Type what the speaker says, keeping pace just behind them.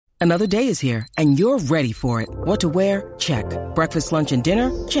Another day is here, and you're ready for it. What to wear? Check. Breakfast, lunch, and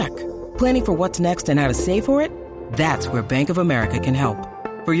dinner? Check. Planning for what's next and how to save for it? That's where Bank of America can help.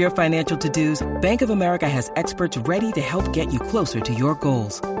 For your financial to-dos, Bank of America has experts ready to help get you closer to your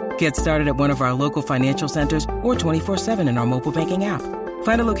goals. Get started at one of our local financial centers or 24/7 in our mobile banking app.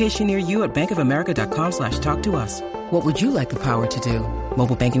 Find a location near you at bankofamerica.com/talktous. What would you like the power to do?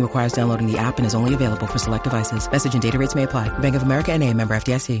 Mobile banking requires downloading the app and is only available for select devices. Message and data rates may apply. Bank of America N.A., member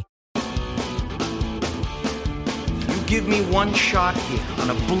FDIC. You give me one shot here on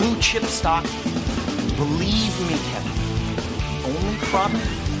a blue chip stock. Believe me, Kevin, the only problem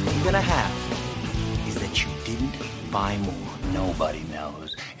you're gonna have is that you didn't buy more. Nobody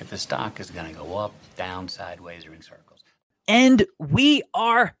knows if the stock is going to go up, down, sideways, or in circles. And we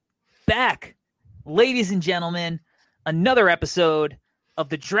are back, ladies and gentlemen. Another episode of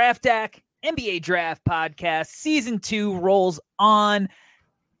the Draft Deck NBA Draft Podcast. Season 2 rolls on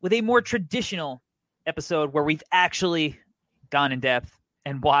with a more traditional episode where we've actually gone in depth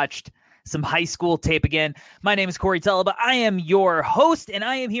and watched some high school tape again. My name is Corey Tulaba. I am your host, and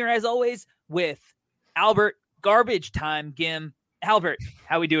I am here as always with Albert Garbage Time Gim. Albert,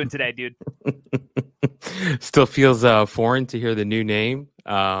 how we doing today, dude? Still feels foreign to hear the new name,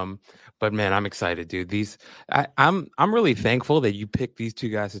 but man, I'm excited, dude. I'm really thankful that you picked these two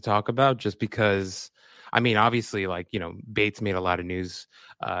guys to talk about, just because, I mean, obviously, like, you know, Bates made a lot of news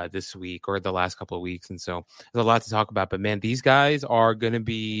this week or the last couple of weeks, and so there's a lot to talk about. But man, these guys are going to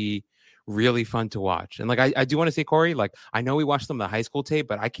be really fun to watch. And like, I do want to say, Corey, like, I know we watched some of the high school tape,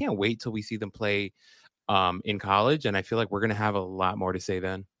 but I can't wait till we see them play in college, and I feel like we're going to have a lot more to say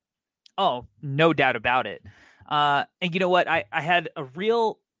then. Oh, no doubt about it. And you know what? I had a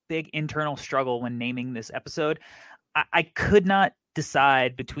real big internal struggle when naming this episode. I could not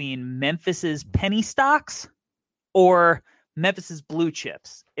decide between Memphis's penny stocks or Memphis's blue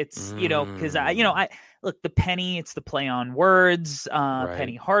chips. It's, you know, because I look, the penny, it's the play on words, right.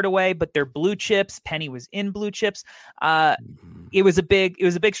 Penny Hardaway, but they're blue chips. Penny was in blue chips. It was a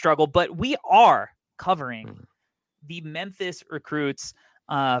big struggle, but we are covering the Memphis recruits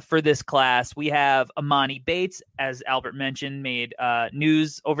for this class. We have Emoni Bates, as Albert mentioned, made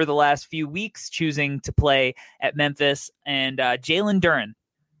news over the last few weeks, choosing to play at Memphis, and Jalen Duren.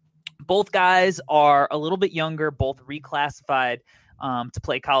 Both guys are a little bit younger, both reclassified to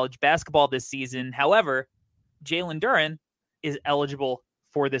play college basketball this season. However, Jalen Duren is eligible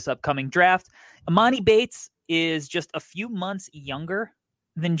for this upcoming draft. Emoni Bates is just a few months younger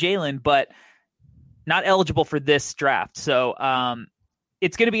than Jalen, but not eligible for this draft. So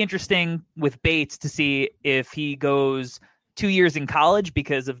it's going to be interesting with Bates to see if he goes 2 years in college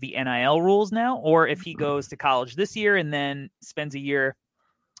because of the NIL rules now, or if he goes to college this year and then spends a year,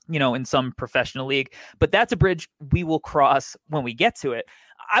 you know, in some professional league. But that's a bridge we will cross when we get to it.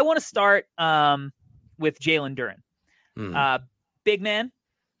 I want to start with Jalen Duren. Big man,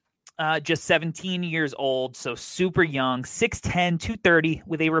 just 17 years old, so super young, 6'10", 230,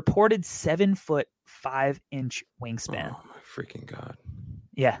 with a reported 7'5" wingspan. Oh, my freaking God.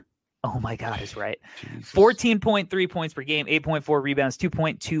 Yeah. Oh, my God is right. Jesus. 14.3 points per game, 8.4 rebounds,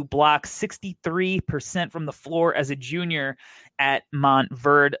 2.2 blocks, 63% from the floor as a junior at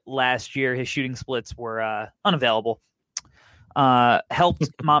Montverde last year. His shooting splits were unavailable.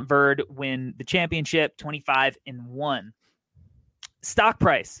 Helped Montverde win the championship, 25-1. Stock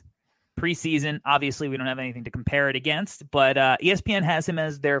price. Preseason, obviously, we don't have anything to compare it against, but ESPN has him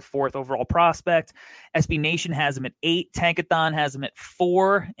as their 4th overall prospect. SB Nation has him at 8. Tankathon has him at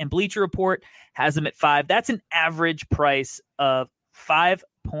 4. And Bleacher Report has him at 5. That's an average price of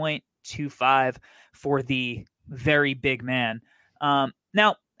 5.25 for the very big man.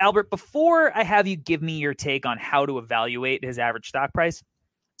 Now, Albert, before I have you give me your take on how to evaluate his average stock price,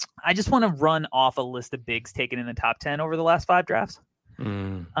 I just want to run off a list of bigs taken in the top 10 over the last 5 drafts.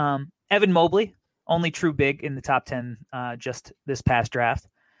 Evan Mobley, only true big in the top 10 just this past draft.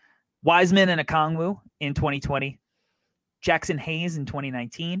 Wiseman and Okongwu in 2020. Jackson Hayes in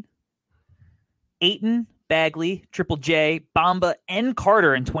 2019. Ayton, Bagley, Triple J, Bamba, and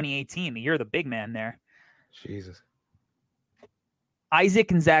Carter in 2018, the year of the big man there. Jesus.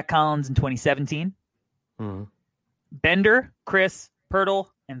 Isaac and Zach Collins in 2017. Bender, Chris, Pirtle,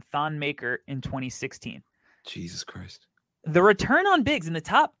 and Thon Maker in 2016. Jesus Christ. The return on bigs in the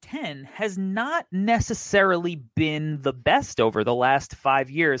top 10 has not necessarily been the best over the last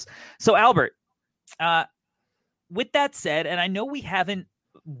 5 years. So, Albert, with that said, and I know we haven't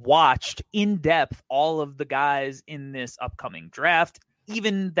watched in depth all of the guys in this upcoming draft,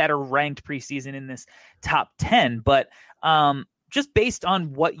 even that are ranked preseason in this top 10, but just based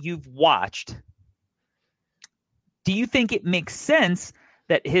on what you've watched, do you think it makes sense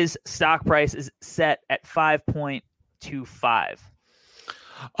that his stock price is set at 5.25.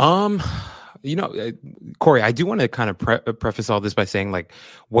 Corey, I do want to kind of preface all this by saying, like,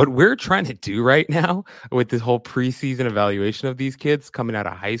 what we're trying to do right now with this whole preseason evaluation of these kids coming out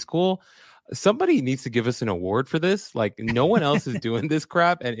of high school, somebody needs to give us an award for this. Like, no one else is doing this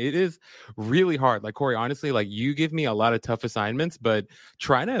crap, and it is really hard. Like, Corey, honestly, like, you give me a lot of tough assignments, but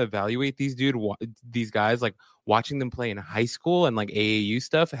trying to evaluate these guys, like watching them play in high school and like AAU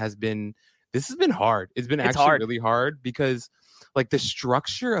stuff has been hard. It's actually hard. Really hard because like the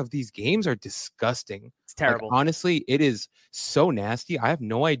structure of these games are disgusting. It's terrible. Like, honestly, it is so nasty. I have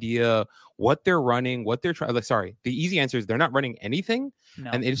no idea what they're running, what they're trying. Like, sorry, the easy answer is they're not running anything,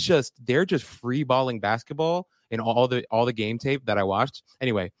 and they're just free balling basketball in all the game tape that I watched.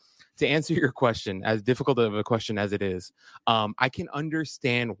 Anyway, to answer your question, as difficult of a question as it is, I can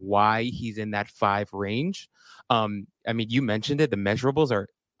understand why he's in that 5 range. I mean, you mentioned it. The measurables are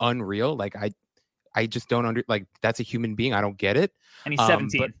unreal. Like I just don't that's a human being. I don't get it. And he's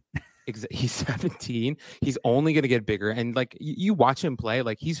 17. He's 17. He's only going to get bigger. And like you watch him play,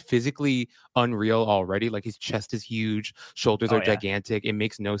 like he's physically unreal already. Like his chest is huge. Shoulders are gigantic. It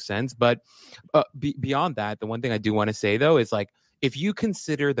makes no sense. But beyond that, the one thing I do want to say, though, is like if you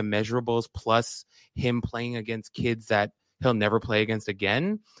consider the measurables plus him playing against kids that he'll never play against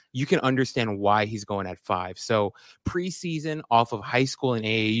again, you can understand why he's going at 5. So preseason off of high school and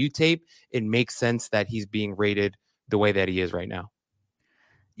AAU tape, it makes sense that he's being rated the way that he is right now.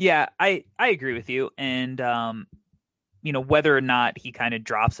 Yeah, I agree with you. And, whether or not he kind of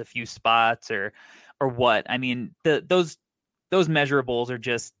drops a few spots or what, I mean, those measurables are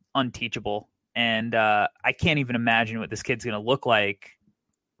just unteachable. And I can't even imagine what this kid's going to look like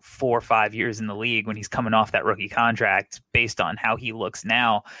 4 or 5 years in the league when he's coming off that rookie contract based on how he looks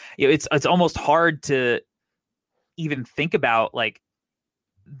now. It's almost hard to even think about like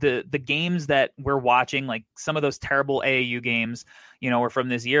the games that we're watching, like some of those terrible AAU games, were from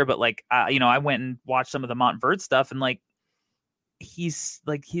this year, but like, I went and watched some of the Montverde stuff and like, he's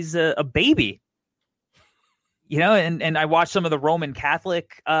a baby, and I watched some of the Roman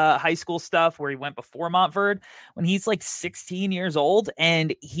Catholic high school stuff where he went before Montverde when he's like 16 years old,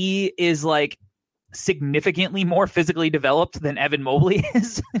 and he is like significantly more physically developed than Evan Mobley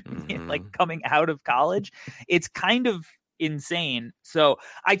is, like coming out of college. It's kind of insane. So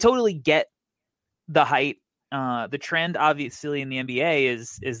I totally get the height. The trend, obviously, in the NBA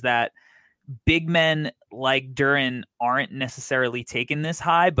is that big men like Duren aren't necessarily taken this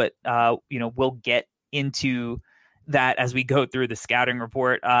high, but we'll get into that as we go through the scouting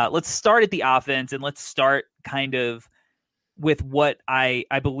report. Let's start at the offense, and let's start kind of with what I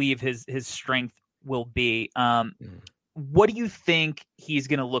believe his strength will be. What do you think he's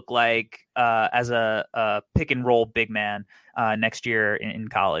going to look like as a pick and roll big man next year in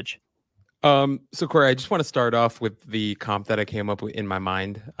college? So Corey, I just want to start off with the comp that I came up with in my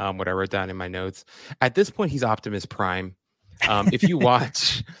mind, what I wrote down in my notes. At this point, he's Optimus Prime. If you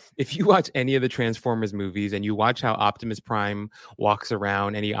watch any of the Transformers movies and you watch how Optimus Prime walks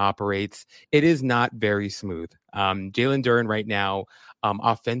around and he operates, it is not very smooth. Jalen Duren right now,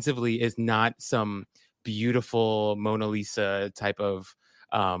 offensively, is not some beautiful Mona Lisa type of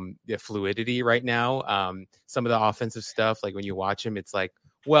fluidity right now. Some of the offensive stuff, like when you watch him, it's like,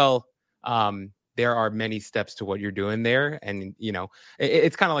 well, there are many steps to what you're doing there. And,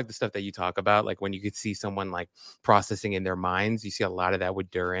 it's kind of like the stuff that you talk about, like when you could see someone like processing in their minds, you see a lot of that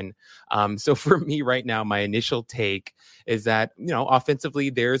with Duren. So for me right now, my initial take is that, offensively,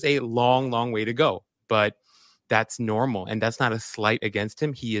 there's a long, long way to go, but that's normal. And that's not a slight against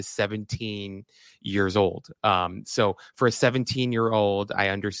him. He is 17 years old. So for a 17-year-old, I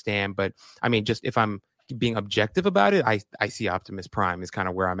understand. But I mean, just if I'm being objective about it, I see Optimus Prime is kind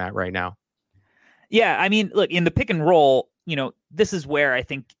of where I'm at right now. Yeah, I mean, look, in the pick and roll, this is where I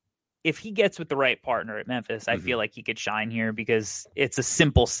think if he gets with the right partner at Memphis, I feel like he could shine here because it's a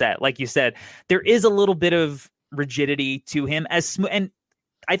simple set. Like you said, there is a little bit of rigidity to him, and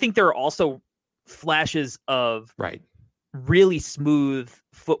I think there are also flashes of really smooth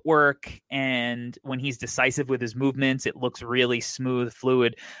footwork, and when he's decisive with his movements, it looks really smooth,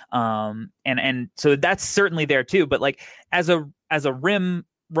 fluid. And so that's certainly there too. But like as a rim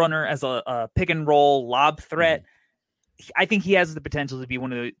runner, as a pick and roll lob threat, I think he has the potential to be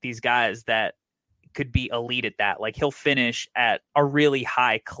one of these guys that could be elite at that. Like he'll finish at a really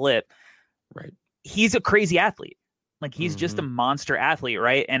high clip. Right. He's a crazy athlete. Like he's just a monster athlete.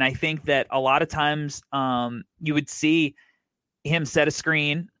 Right. And I think that a lot of times you would see him set a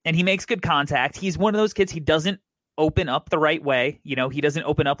screen and he makes good contact. He's one of those kids. He doesn't open up the right way. He doesn't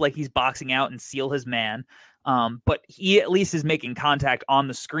open up like he's boxing out and seal his man. But he at least is making contact on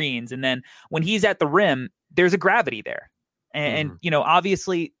the screens. And then when he's at the rim, there's a gravity there. And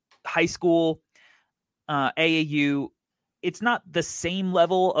obviously high school, AAU, it's not the same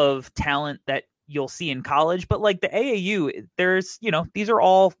level of talent that you'll see in college, but like the AAU, there's, these are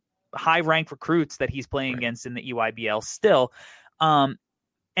all high ranked recruits that he's playing against in the EYBL still. And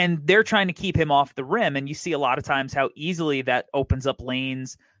they're trying to keep him off the rim. And you see a lot of times how easily that opens up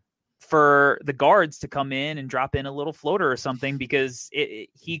lanes for the guards to come in and drop in a little floater or something, because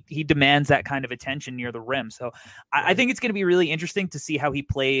he demands that kind of attention near the rim. So I think it's going to be really interesting to see how he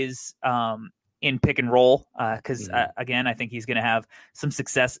plays in pick and roll. Cause again, I think he's going to have some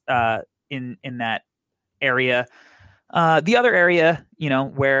success in that area. The other area,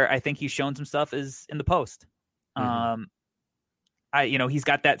 where I think he's shown some stuff is in the post. He's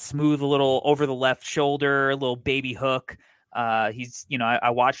got that smooth little over the left shoulder, little baby hook. He's, I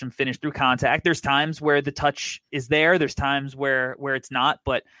watched him finish through contact. There's times where the touch is there. There's times where it's not,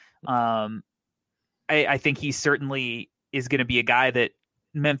 but I think he certainly is going to be a guy that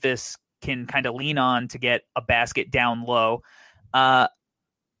Memphis can kind of lean on to get a basket down low.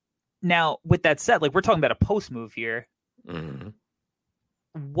 Now, with that said, like, we're talking about a post move here.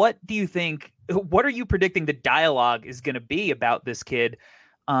 What do you think? What are you predicting the dialogue is going to be about this kid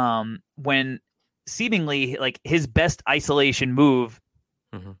when seemingly like his best isolation move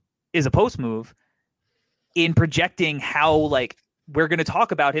is a post move, in projecting how like we're going to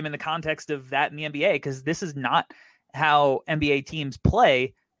talk about him in the context of that in the NBA? Because this is not how NBA teams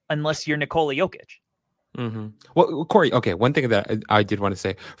play unless you're Nikola Jokic. Well, Corey, okay, one thing that I did want to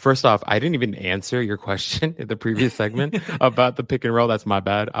say, first off, I didn't even answer your question in the previous segment about the pick and roll. That's my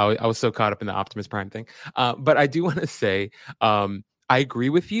bad. I was so caught up in the Optimus Prime thing. But I do want to say, I agree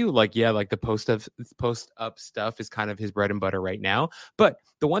with you. Like, yeah, like the post up stuff is kind of his bread and butter right now. But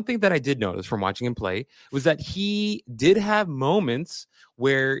the one thing that I did notice from watching him play was that he did have moments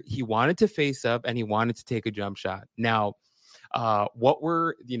where he wanted to face up and he wanted to take a jump shot. Now, what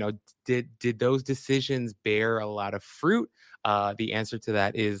were, did those decisions bear a lot of fruit? The answer to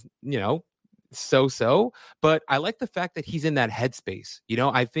that is, so, but I like the fact that he's in that headspace.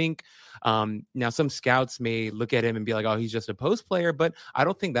 I think now some scouts may look at him and be like, oh, he's just a post player, but I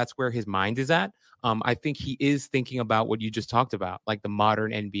don't think that's where his mind is at. I think he is thinking about what you just talked about, like the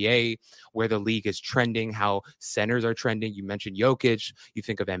modern NBA, where the league is trending, how centers are trending. You mentioned Jokic, you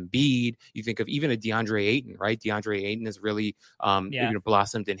think of Embiid, you think of even a DeAndre Ayton, right? DeAndre Ayton has really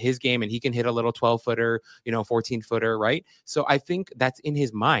blossomed in his game, and he can hit a little 12-footer, 14-footer, right? So I think that's in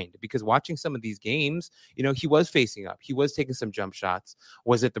his mind, because watching some of these games, he was facing up. He was taking some jump shots.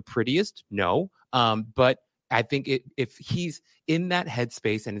 Was it the prettiest? No. But I think if he's in that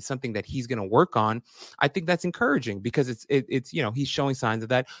headspace and it's something that he's going to work on, I think that's encouraging, because it's he's showing signs of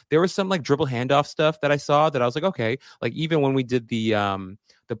that. There was some like dribble handoff stuff that I saw that I was like, okay, like even when we did the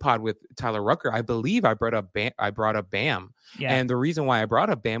pod with Tyler Rucker, I believe I brought up Bam. Yeah. And the reason why I brought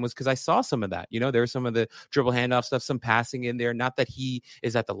up Bam was because I saw some of that. There was some of the dribble handoff stuff, some passing in there. Not that he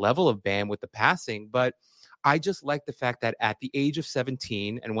is at the level of Bam with the passing, but I just like the fact that at the age of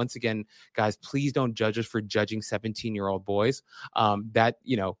 17, and once again, guys, please don't judge us for judging 17-year-old boys.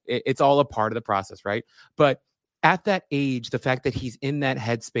 It's all a part of the process, right? But at that age, the fact that he's in that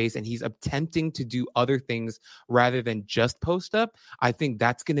headspace and he's attempting to do other things rather than just post up, I think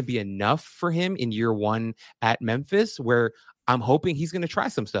that's going to be enough for him in year one at Memphis, where I'm hoping he's going to try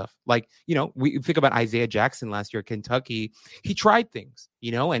some stuff. Like, we think about Isaiah Jackson last year at Kentucky. He tried things,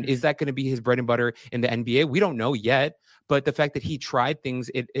 and is that going to be his bread and butter in the NBA? We don't know yet. But the fact that he tried things,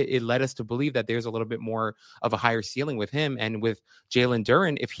 it led us to believe that there's a little bit more of a higher ceiling with him. And with Jalen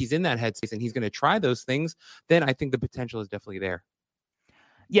Duren, if he's in that headspace and he's going to try those things, then I think the potential is definitely there.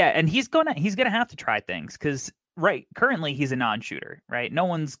 Yeah, and he's gonna have to try things, because currently he's a non-shooter, right?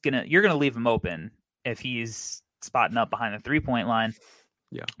 You're gonna leave him open if he's spotting up behind the 3-point line.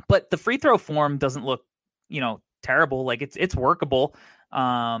 Yeah. But the free throw form doesn't look, terrible. Like it's workable.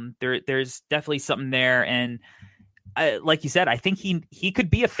 There's definitely something there. And like you said, I think he could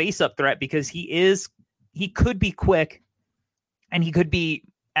be a face-up threat, because he could be quick and he could be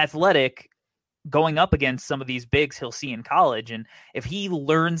athletic going up against some of these bigs he'll see in college. And if he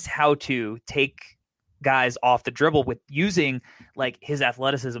learns how to take guys off the dribble with using like his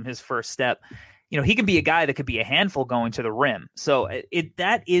athleticism, his first step, he can be a guy that could be a handful going to the rim. So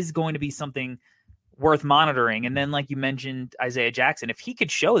that is going to be something worth monitoring. And then, like you mentioned, Isaiah Jackson, if he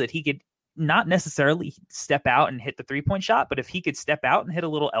could show that he could not necessarily step out and hit the 3-point shot, but if he could step out and hit a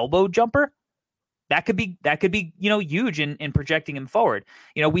little elbow jumper, that could be huge in projecting him forward.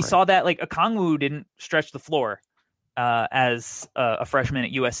 We saw that, like, Okongwu didn't stretch the floor as a freshman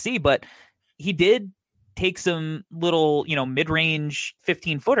at USC, but he did take some little, mid-range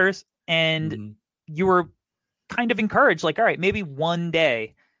 15-footers, and you were kind of encouraged, like, all right, maybe one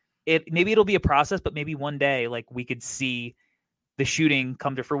day, maybe it'll be a process, but maybe one day, like, we could see the shooting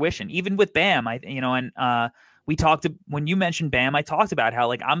come to fruition. Even with Bam, we talked when you mentioned Bam, I talked about how,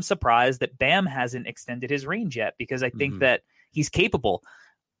 like, I'm surprised that Bam hasn't extended his range yet, because I think that he's capable.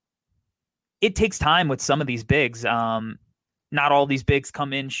 It takes time with some of these bigs. Not all these bigs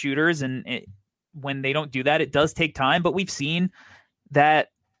come in shooters, and when they don't do that, it does take time. But we've seen that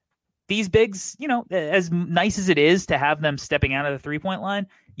these bigs, as nice as it is to have them stepping out of the 3-point line,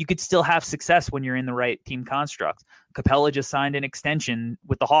 you could still have success when you're in the right team construct. Capella just signed an extension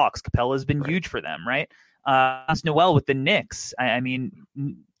with the Hawks. Capella's been huge for them, right? Noel with the Knicks. I mean,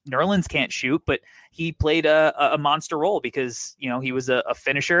 Nerlens can't shoot, but he played a monster role because, he was a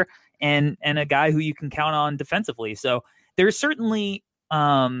finisher and a guy who you can count on defensively. So there's certainly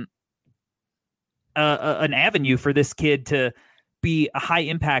an avenue for this kid to be a high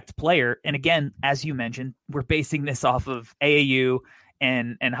impact player. And again, as you mentioned, we're basing this off of AAU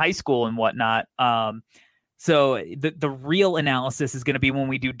and high school and whatnot. So the real analysis is going to be when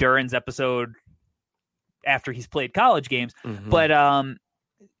we do Duren's episode after he's played college games. But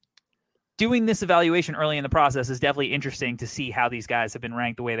doing this evaluation early in the process is definitely interesting to see how these guys have been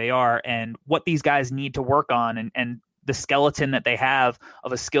ranked the way they are and what these guys need to work on, and the skeleton that they have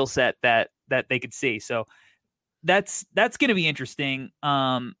of a skill set that they could see. So that's going to be interesting.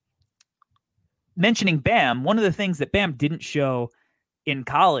 Mentioning Bam, one of the things that Bam didn't show in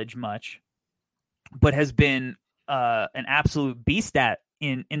college much, but has been an absolute beast at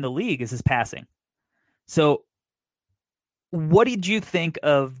in the league, is his passing. So what did you think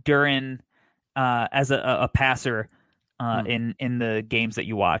of Duren as a passer in the games that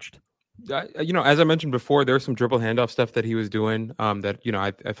you watched? As I mentioned before, there was some dribble handoff stuff that he was doing that,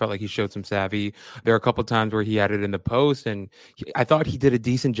 I felt like he showed some savvy. There are a couple of times where he had it in the post, and I thought he did a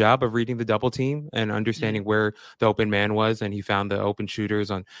decent job of reading the double team and understanding where the open man was, and he found the open shooters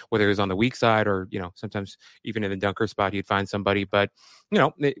on whether it was on the weak side or, sometimes even in the dunker spot, he'd find somebody. But,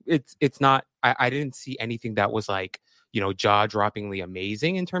 it's not, I didn't see anything that was like, jaw-droppingly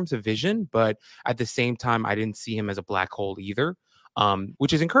amazing in terms of vision, but at the same time, I didn't see him as a black hole either.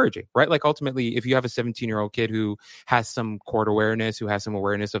 Which is encouraging, right? Like ultimately, if you have a 17-year-old kid who has some court awareness, who has some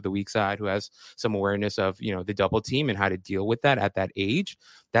awareness of the weak side, who has some awareness of, the double team and how to deal with that at that age,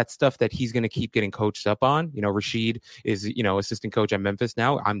 that's stuff that he's going to keep getting coached up on. Rashid is, assistant coach at Memphis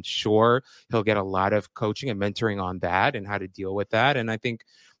now. I'm sure he'll get a lot of coaching and mentoring on that and how to deal with that. And I think,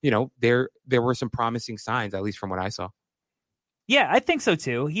 there were some promising signs, at least from what I saw. Yeah, I think so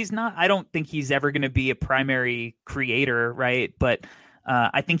too. I don't think he's ever going to be a primary creator, right? But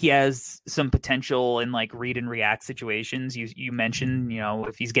I think he has some potential in like read and react situations. You mentioned,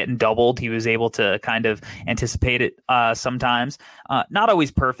 if he's getting doubled, he was able to kind of anticipate it sometimes. Not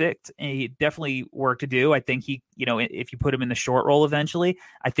always perfect. He definitely work to do. I think he, if you put him in the short roll eventually,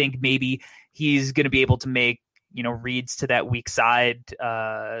 I think maybe he's going to be able to make, reads to that weak side,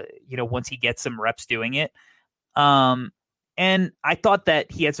 once he gets some reps doing it. And I thought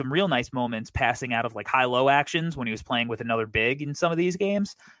that he had some real nice moments passing out of like high-low actions when he was playing with another big in some of these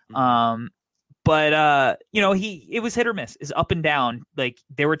games. But it was hit or miss. It's up and down. Like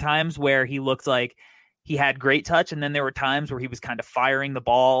there were times where he looked like he had great touch, and then there were times where he was kind of firing the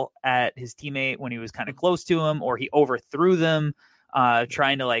ball at his teammate when he was kind of close to him, or he overthrew them,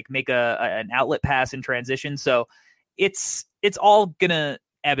 trying to like make an outlet pass in transition. So it's all gonna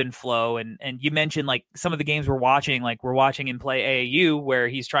ebb and flow. And you mentioned like some of the games we're watching him play AAU where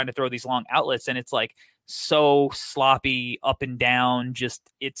he's trying to throw these long outlets, and it's like so sloppy up and down,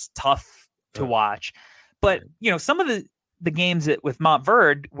 just it's tough to watch. But some of the games with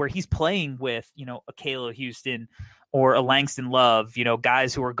Montverde where he's playing with a Kayla Houston or a Langston Love,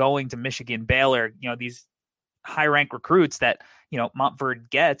 guys who are going to Michigan, Baylor, these high rank recruits that Montverde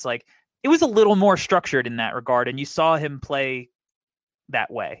gets, like it was a little more structured in that regard, and you saw him play that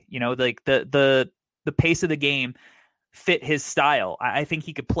way, like the pace of the game fit his style. I think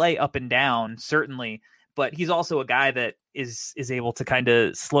he could play up and down, certainly, but he's also a guy that is able to kind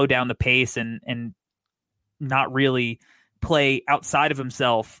of slow down the pace and not really play outside of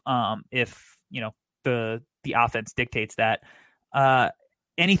himself if the offense dictates that.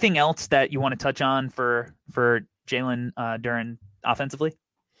 Anything else that you want to touch on for Jalen Duren offensively?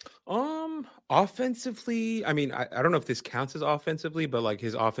 Offensively, I mean, I don't know if this counts as offensively, but like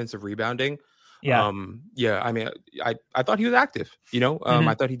his offensive rebounding. Yeah. I mean, I thought he was active,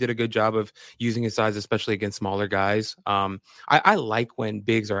 I thought he did a good job of using his size, especially against smaller guys. I like when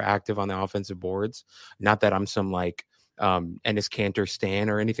bigs are active on the offensive boards. Not that I'm some like Enes Kanter stan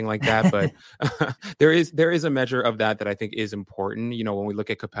or anything like that, but there is a measure of that I think is important. You know, when we look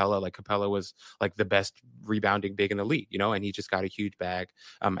at Capella, like Capella was like the best rebounding big in the league, you know, and he just got a huge bag,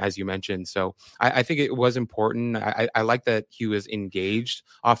 as you mentioned. So I think it was important. I like that he was engaged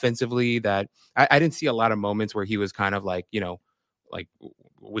offensively, that I didn't see a lot of moments where he was kind of like, you know, like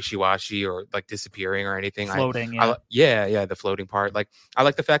wishy-washy or like disappearing or anything. Floating, yeah, the floating part. Like, I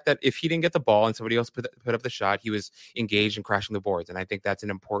like the fact that if he didn't get the ball and somebody else put up the shot, he was engaged and crashing the boards. And I think that's an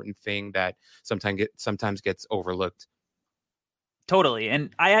important thing that sometimes gets overlooked. Totally. And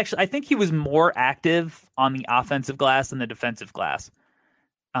I think he was more active on the offensive glass than the defensive glass.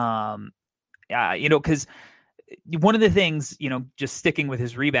 You know, because one of the things, you know, just sticking with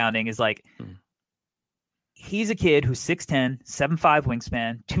his rebounding is like, he's a kid who's 6'10", 7'5"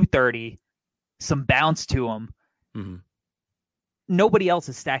 wingspan, 230, some bounce to him. Mm-hmm. Nobody else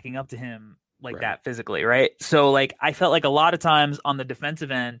is stacking up to him like that physically, right? So, like, I felt like a lot of times on the defensive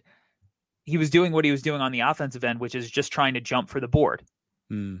end, he was doing what he was doing on the offensive end, which is just trying to jump for the board.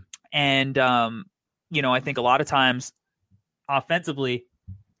 And, you know, I think a lot of times offensively,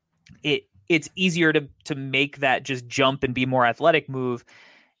 it's easier to make that just jump and be more athletic move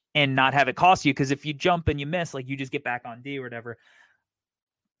and not have it cost you. Because if you jump and you miss, like, you just get back on D or whatever.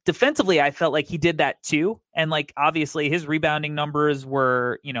 Defensively, I felt like he did that too. And, like, obviously his rebounding numbers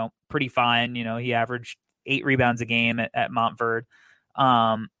were, you know, pretty fine. You know, he averaged 8 rebounds a game at Montford.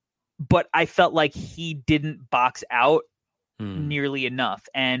 But I felt like he didn't box out nearly enough.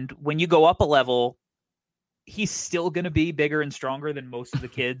 And when you go up a level, he's still going to be bigger and stronger than most of the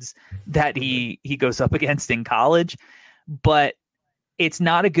kids that he goes up against in college. But it's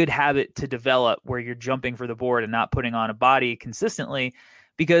not a good habit to develop where you're jumping for the board and not putting on a body consistently,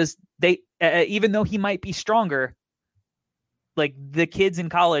 because they, even though he might be stronger, like, the kids in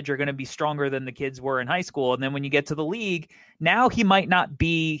college are going to be stronger than the kids were in high school. And then when you get to the league, now he might not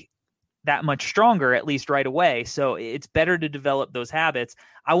be that much stronger, at least right away. So it's better to develop those habits.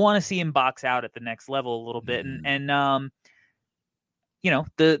 I want to see him box out at the next level a little bit. And you know,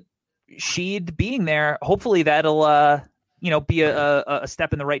 the Sheed being there, hopefully that'll, you know, be a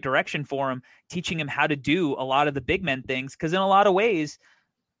step in the right direction for him, teaching him how to do a lot of the big men things. Because in a lot of ways,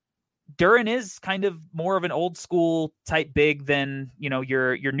 Duren is kind of more of an old school type big than, you know,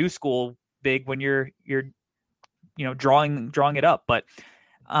 your new school big when you're you know, drawing it up. But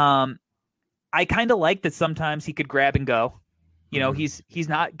I kind of like that sometimes he could grab and go. You know, he's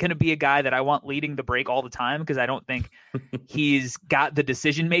not going to be a guy that I want leading the break all the time, because I don't think he's got the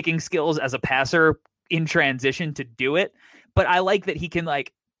decision making skills as a passer in transition to do it. But I like that he can,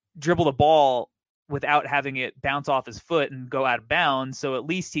 like, dribble the ball without having it bounce off his foot and go out of bounds. So at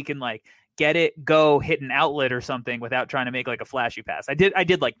least he can, like, get it, go hit an outlet or something without trying to make, like, a flashy pass. I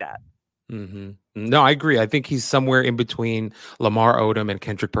did like that. No, I agree. I think he's somewhere in between Lamar Odom and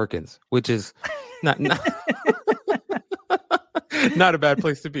Kendrick Perkins, which is not not a bad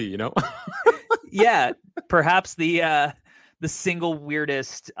place to be, you know? Yeah, perhaps the single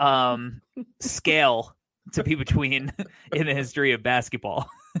weirdest scale to be between in the history of basketball.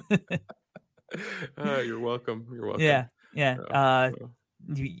 You're welcome. Yeah.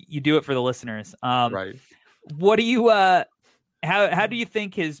 You do it for the listeners. Right. What do you how do you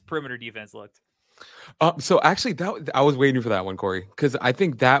think his perimeter defense looked? So actually, I was waiting for that one, Corey, because I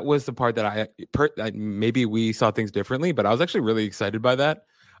think that was the part that maybe we saw things differently, but I was actually really excited by that.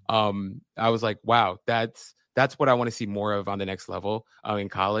 I was like, wow, that's what I want to see more of on the next level in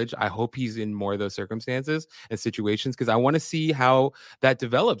college. I hope he's in more of those circumstances and situations, because I want to see how that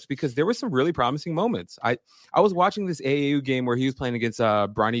develops, because there were some really promising moments. I was watching this AAU game where he was playing against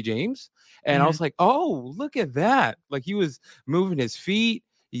Bronny James, and I was like, oh, look at that. Like, he was moving his feet.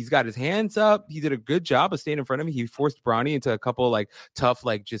 He's got his hands up. He did a good job of staying in front of me. He forced Bronny into a couple, like, tough,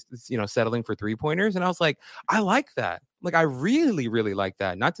 like, just, you know, settling for 3-pointers. And I was like, I like that. Like, I really, really like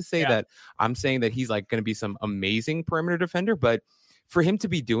that. Not to say that I'm saying that he's, like, going to be some amazing perimeter defender, but for him to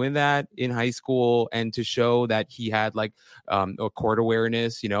be doing that in high school and to show that he had, like, a court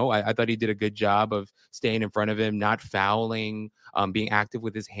awareness, you know, I thought he did a good job of staying in front of him, not fouling, being active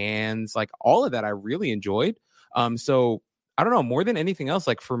with his hands, like, all of that I really enjoyed. So I don't know, more than anything else,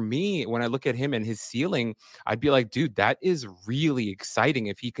 like, for me, when I look at him and his ceiling, I'd be like, dude, that is really exciting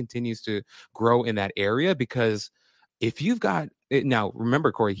if he continues to grow in that area. Because if you've got it now,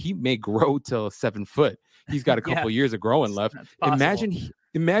 remember, Corey, he may grow till 7 foot. He's got a couple years of growing left. Imagine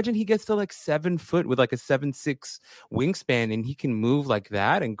he gets to, like, 7 foot with, like, a 7'6" wingspan, and he can move like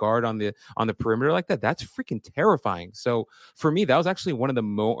that and guard on the perimeter like that. That's freaking terrifying. So for me, that was actually one of the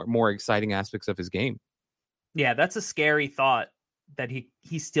more exciting aspects of his game. Yeah, that's a scary thought that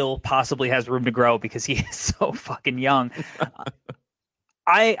he still possibly has room to grow because he is so fucking young.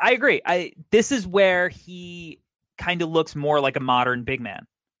 I agree. This is where he kind of looks more like a modern big man.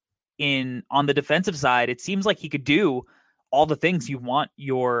 On the defensive side, it seems like he could do all the things you want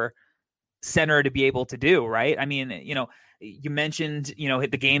your center to be able to do, right? I mean, you mentioned,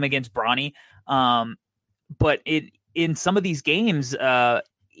 the game against Bronny, but in some of these games,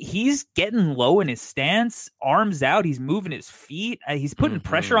 he's getting low in his stance, arms out. He's moving his feet. He's putting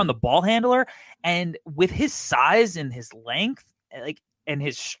pressure on the ball handler. And with his size and his length, and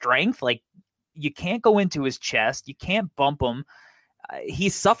his strength, you can't go into his chest. You can't bump him. He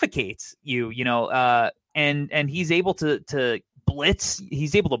suffocates you, and he's able to blitz.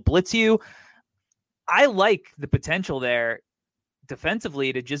 He's able to blitz you. I like the potential there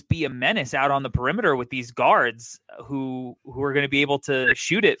defensively to just be a menace out on the perimeter with these guards who are going to be able to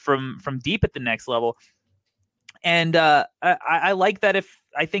shoot it from deep at the next level. And I like that.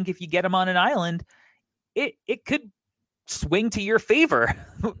 I think if you get him on an island, it could swing to your favor.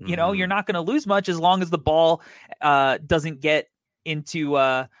 You're not going to lose much as long as the ball doesn't get into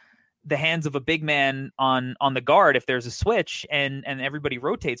the hands of a big man on the guard if there's a switch and everybody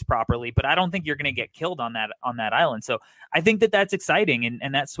rotates properly. But I don't think you're going to get killed on that island. So I think that's exciting,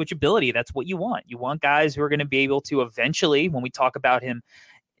 and that switchability, that's what you want. You want guys who are going to be able to eventually, when we talk about him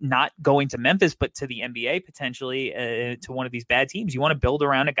not going to Memphis but to the NBA potentially, to one of these bad teams, you want to build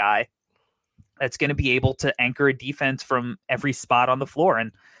around a guy that's going to be able to anchor a defense from every spot on the floor.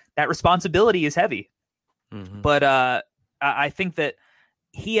 And that responsibility is heavy. But I think that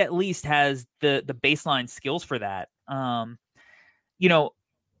he at least has the baseline skills for that. What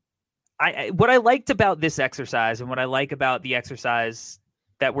I liked about this exercise and what I like about the exercise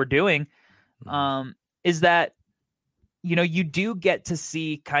that we're doing is that, you do get to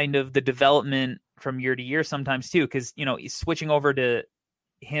see kind of the development from year to year sometimes too. Cause he's switching over to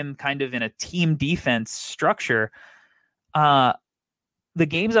him kind of in a team defense structure. The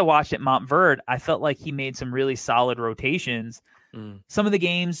games I watched at Montverde, I felt like he made some really solid rotations. Some of the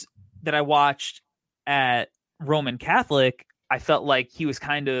games that I watched at Roman Catholic, I felt like he was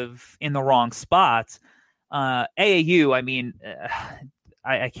kind of in the wrong spots. AAU, I mean,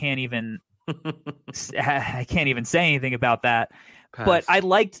 I can't even say anything about that. Pass. But I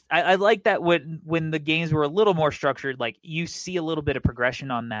liked that when the games were a little more structured, like you see a little bit of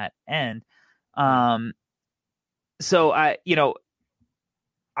progression on that end. So I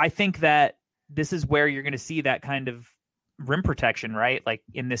think that this is where you're going to see that kind of rim protection, right? Like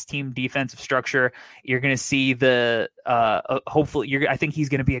in this team defensive structure, you're going to see the hopefully I think he's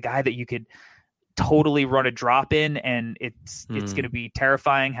going to be a guy that you could totally run a drop in, and it's going to be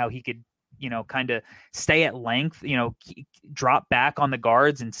terrifying how he could, kind of stay at length, drop back on the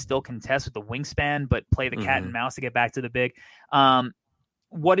guards and still contest with the wingspan, but play the cat and mouse to get back to the big.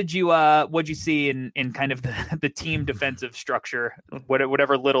 What'd you see in kind of the team defensive structure,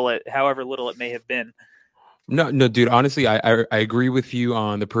 however little it may have been? No, dude. Honestly, I agree with you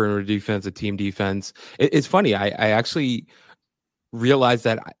on the perimeter defense, the team defense. It's funny. I actually realized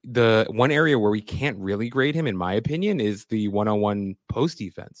that the one area where we can't really grade him, in my opinion, is the one-on-one post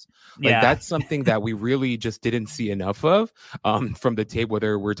defense. That's something that we really just didn't see enough of from the tape,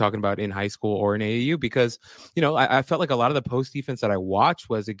 whether we're talking about in high school or in AAU, because, I felt like a lot of the post defense that I watched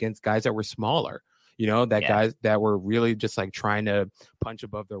was against guys that were smaller. Guys that were really just like trying to punch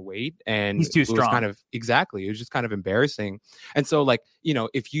above their weight, and he's too strong. It was just kind of embarrassing. And so,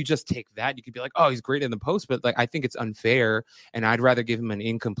 if you just take that, you could be like, oh, he's great in the post, but I think it's unfair, and I'd rather give him an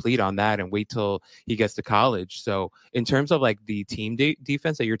incomplete on that and wait till he gets to college. So in terms of the team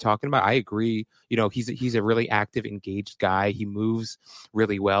defense that you're talking about, I agree. He's a really active, engaged guy. He moves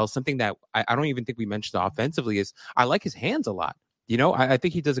really well. Something that I don't even think we mentioned offensively is I like his hands a lot. I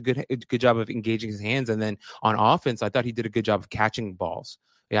think he does a good job of engaging his hands. And then on offense, I thought he did a good job of catching balls.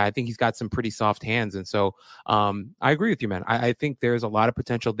 Yeah, I think he's got some pretty soft hands. And so I agree with you, man. I think there's a lot of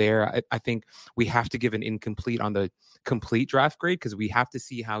potential there. I think we have to give an incomplete on the complete draft grade because we have to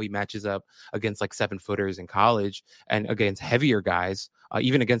see how he matches up against 7-footers in college and against heavier guys,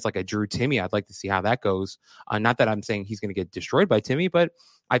 even against a Drew Timme. I'd like to see how that goes. Not that I'm saying he's going to get destroyed by Timme, but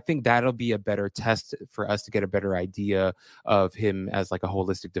I think that'll be a better test for us to get a better idea of him as a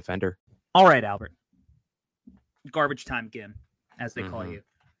holistic defender. All right, Albert. Garbage time Gim, as they call you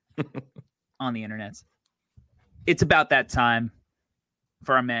on the internet. It's about that time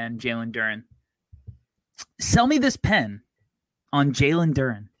for our man, Jalen Duren. Sell me this pen on Jalen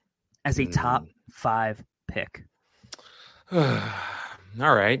Duren as a top 5 pick. All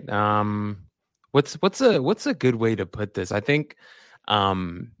right. What's a good way to put this? I think for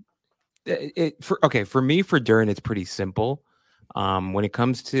me, for Duren, it's pretty simple. When it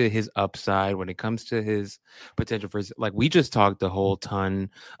comes to his upside, when it comes to his potential for like we just talked a whole ton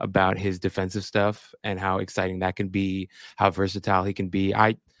about his defensive stuff and how exciting that can be, how versatile he can be.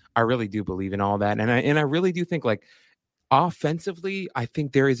 I really do believe in all that. And I really do think like offensively, I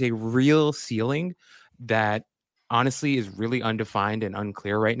think there is a real ceiling that honestly is really undefined and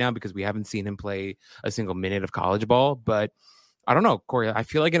unclear right now because we haven't seen him play a single minute of college ball. But I don't know, Corey, I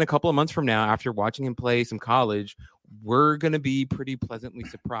feel like in a couple of months from now, after watching him play some college, we're going to be pretty pleasantly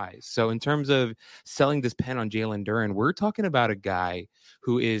surprised. So in terms of selling this pen on Jalen Duren, we're talking about a guy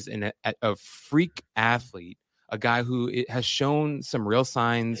who is a freak athlete, a guy who has shown some real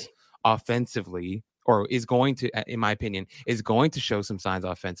signs offensively, or is going to, in my opinion, is going to show some signs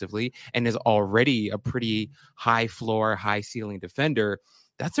offensively and is already a pretty high floor, high ceiling defender.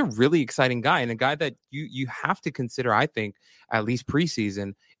 That's a really exciting guy and a guy that you have to consider, I think, at least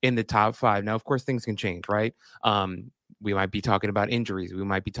preseason in the top 5. Now, of course, things can change, right? We might be talking about injuries. We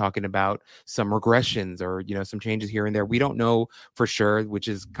might be talking about some regressions or, some changes here and there. We don't know for sure, which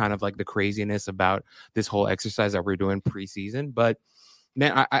is kind of like the craziness about this whole exercise that we're doing preseason. But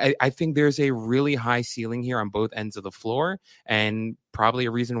man, I think there's a really high ceiling here on both ends of the floor and probably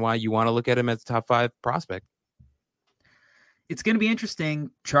a reason why you want to look at him as a top 5 prospect. It's going to be interesting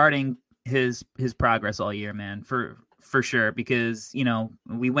charting his progress all year, man, for sure. Because,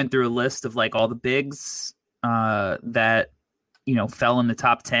 we went through a list of like all the bigs that, fell in the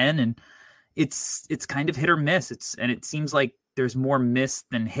top 10 and it's kind of hit or miss. And it seems like there's more miss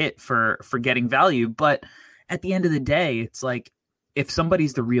than hit for getting value. But at the end of the day, it's like, if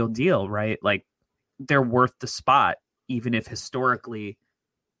somebody's the real deal, right? Like they're worth the spot, even if historically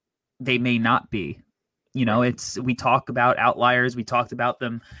they may not be. We talk about outliers. We talked about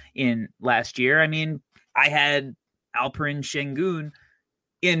them in last year. I mean, I had Alperen Şengün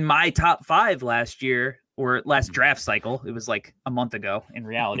in my top 5 last year or last draft cycle. It was like a month ago in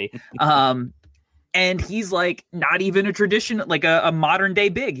reality. And he's like not even a traditional, like a modern day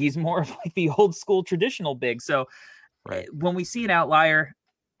big. He's more of like the old school traditional big. So when we see an outlier,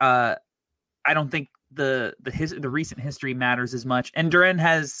 I don't think the recent history matters as much. And Duren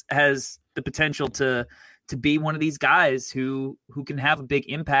has the potential to be one of these guys who can have a big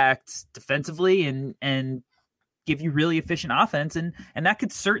impact defensively and give you really efficient offense. And that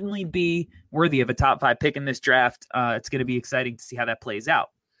could certainly be worthy of a top 5 pick in this draft. It's going to be exciting to see how that plays out.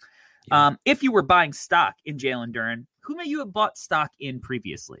 Yeah. If you were buying stock in Jalen Duren, who may you have bought stock in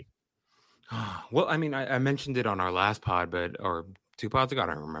previously? Well, I mean, I mentioned it on our last pod, or 2 pods ago, I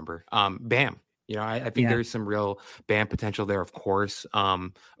don't remember. Bam. I think there's some real Bam potential there, of course.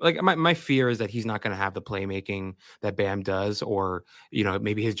 Like my fear is that he's not going to have the playmaking that Bam does, or,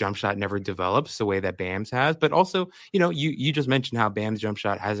 maybe his jump shot never develops the way that Bam's has. But also, you just mentioned how Bam's jump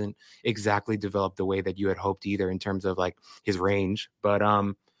shot hasn't exactly developed the way that you had hoped either in terms of like his range. But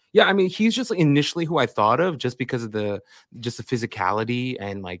yeah, I mean, he's just initially who I thought of just because of the physicality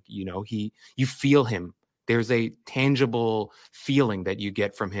and like, you feel him. There's a tangible feeling that you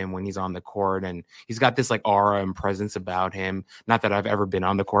get from him when he's on the court, and he's got this like aura and presence about him. Not that I've ever been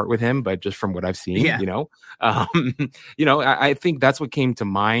on the court with him, but just from what I've seen, I think that's what came to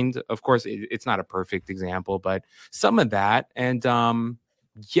mind. Of course, it's not a perfect example, but some of that. And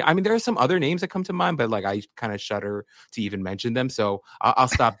yeah, I mean, there are some other names that come to mind, but like I kind of shudder to even mention them. So I'll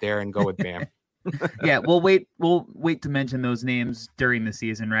stop there and go with Bam. Yeah, we'll wait to mention those names during the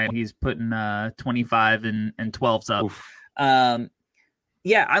season, right? He's putting 25 and 12s up.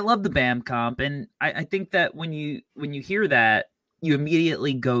 Yeah, I love the Bam comp, and I think that when you hear that, you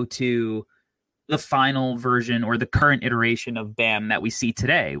immediately go to the final version or the current iteration of Bam that we see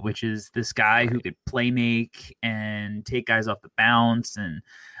today, which is this guy who could play make and take guys off the bounce and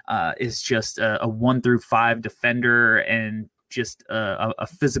is just a 1 through 5 defender and just a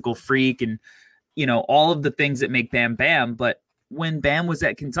physical freak and, all of the things that make Bam Bam. But when Bam was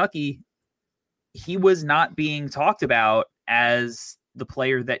at Kentucky, he was not being talked about as the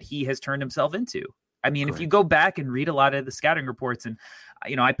player that he has turned himself into. I mean, Correct. If you go back and read a lot of the scouting reports, and,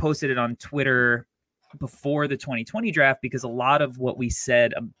 I posted it on Twitter before the 2020 draft, because a lot of what we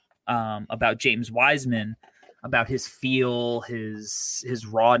said about James Wiseman, about his feel, his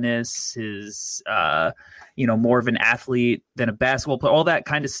rawness, his, more of an athlete than a basketball player, all that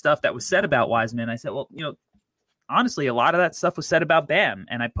kind of stuff that was said about Wiseman. I said, well, honestly, a lot of that stuff was said about Bam,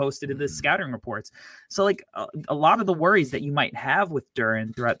 and I posted in the scouting reports. So like a lot of the worries that you might have with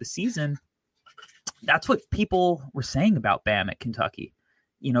Duren throughout the season, that's what people were saying about Bam at Kentucky.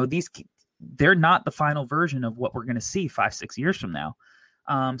 They're not the final version of what we're going to see 5-6 years from now.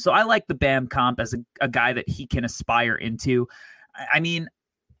 So I like the Bam comp as a guy that he can aspire into. I mean,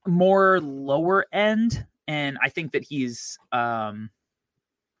 more lower end And I think that he's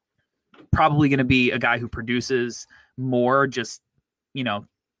probably going to be a guy who produces more just,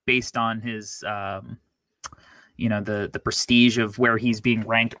 based on his, the prestige of where he's being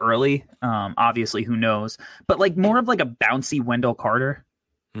ranked early. Obviously, who knows? But like more of like a bouncy Wendell Carter.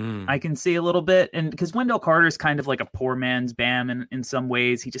 I can see a little bit. And because Wendell Carter is kind of like a poor man's Bam in some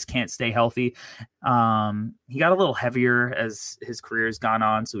ways. He just can't stay healthy. He got a little heavier as his career has gone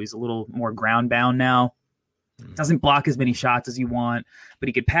on. So he's a little more ground bound now. Doesn't block as many shots as you want, but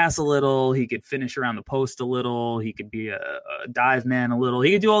he could pass a little. He could finish around the post a little. He could be a dive man a little.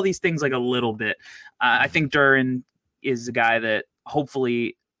 He could do all these things like a little bit. I think Duren is a guy that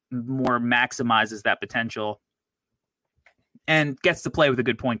hopefully more maximizes that potential and gets to play with a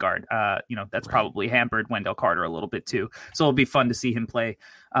good point guard. That's probably hampered Wendell Carter a little bit too. So it'll be fun to see him play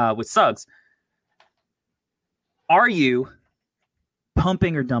with Suggs. Are you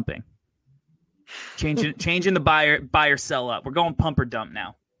pumping or dumping? Changing the buy or sell up. We're going pump or dump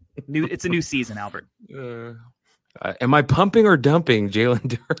now. It's a new season, Albert. Am I pumping or dumping Jalen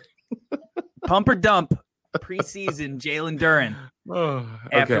Duren? Pump or dump preseason Jalen Duren.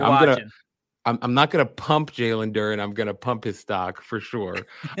 Okay, I'm not gonna pump Jalen Duren. I'm gonna pump his stock for sure.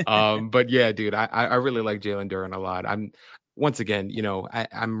 But yeah, dude, I really like Jalen Duren a lot. Once again,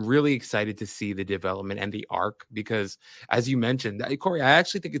 I'm really excited to see the development and the arc because, as you mentioned, Corey, I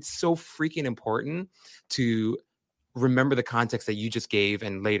actually think it's so freaking important to remember the context that you just gave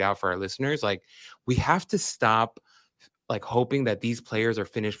and laid out for our listeners. Like, we have to stop like hoping that these players are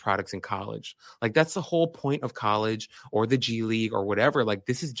finished products in college. Like, that's the whole point of college or the G League or whatever. Like,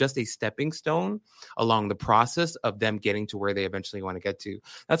 this is just a stepping stone along the process of them getting to where they eventually want to get to.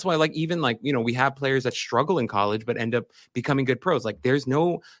 That's why, like, even like, we have players that struggle in college but end up becoming good pros. Like, there's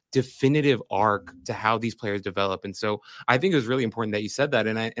no definitive arc to how these players develop. And so I think it was really important that you said that.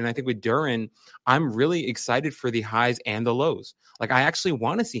 And I think with Duren, I'm really excited for the highs and the lows. Like, I actually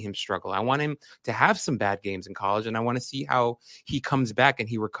want to see him struggle. I want him to have some bad games in college, and I want to see how he comes back and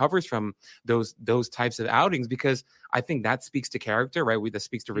he recovers from those types of outings, because I think that speaks to character, right? That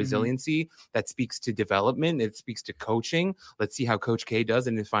speaks to resiliency, that speaks to development, it speaks to coaching. Let's see how Coach K does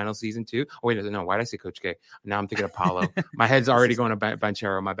in his final season too. Oh wait, no, why did I say Coach K? Now I'm thinking of Paulo. My head's already going to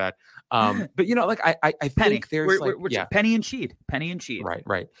Banchero, my bad. But like I Penny. think there's Penny and Sheed.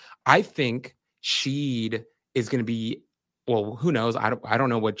 Right. I think Sheed is going to be, well, who knows? I don't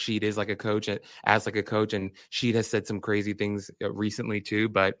know what Sheed is like a coach, as like a coach, and Sheed has said some crazy things recently too.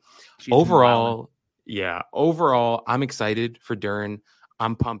 But overall, I'm excited for Duren.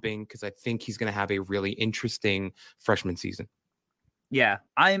 I'm pumping because I think he's going to have a really interesting freshman season. Yeah,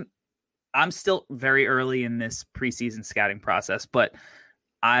 I'm still very early in this preseason scouting process, but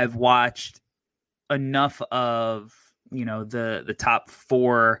I've watched enough of the top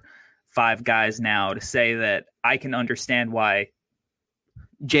 4-5 guys now to say that I can understand why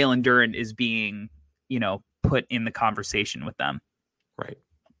Jalen Duren is being, put in the conversation with them. Right.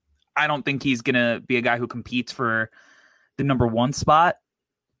 I don't think he's going to be a guy who competes for the number 1 spot.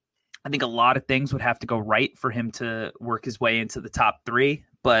 I think a lot of things would have to go right for him to work his way into the top 3,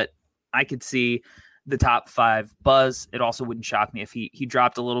 but I could see the top 5 buzz. It also wouldn't shock me if he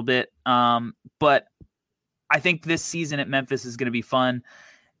dropped a little bit. But I think this season at Memphis is going to be fun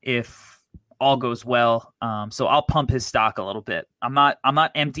if all goes well. So I'll pump his stock a little bit. I'm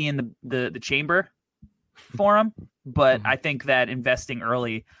not emptying the chamber for him, but I think that investing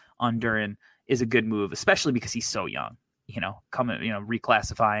early on Duren is a good move, especially because he's so young,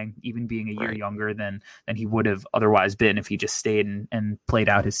 reclassifying, even being a year younger than he would have otherwise been if he just stayed and played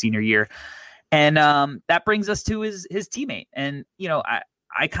out his senior year. And that brings us to his teammate. And,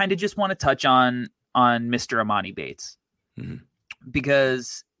 I kind of just want to touch on Mr. Emoni Bates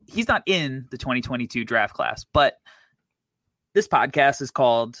because he's not in the 2022 draft class, but this podcast is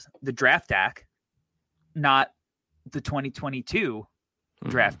called the Draft Deck, not the 2022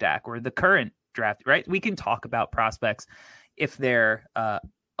 draft deck or the current draft, right? We can talk about prospects if they're a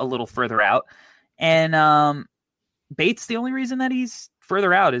little further out. And Bates, the only reason that he's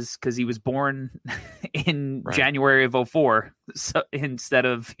further out is because he was born in January of 2004. So instead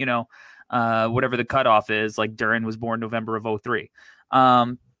of, whatever the cutoff is, like Duren was born November of 2003.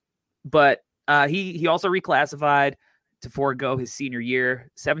 But he also reclassified to forego his senior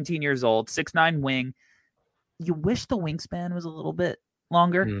year, 17 years old, 6'9" wing. You wish the wingspan was a little bit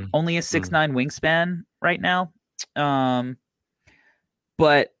longer. Only a 6'9" wingspan right now.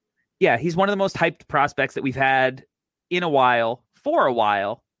 But yeah, he's one of the most hyped prospects that we've had for a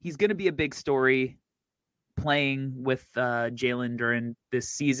while. He's going to be a big story playing with Jalen during this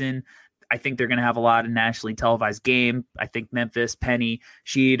season. I think they're going to have a lot of nationally televised game. I think Memphis, Penny,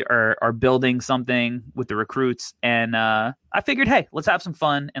 Sheed are building something with the recruits. And I figured, hey, let's have some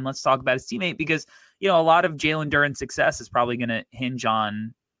fun and let's talk about his teammate because, a lot of Jalen Duren's success is probably going to hinge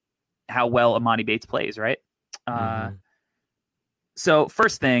on how well Emoni Bates plays, right? So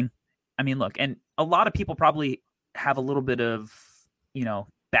first thing, I mean, look, and a lot of people probably have a little bit of,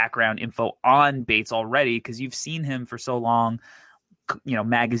 background info on Bates already because you've seen him for so long,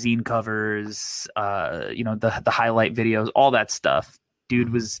 magazine covers, the highlight videos, all that stuff.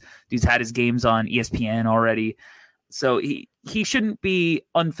 Dude's had his games on ESPN already. So he shouldn't be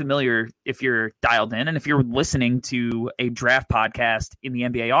unfamiliar if you're dialed in. And if you're listening to a draft podcast in the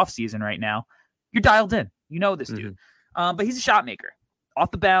NBA offseason right now, you're dialed in. You know this dude. But he's a shot maker.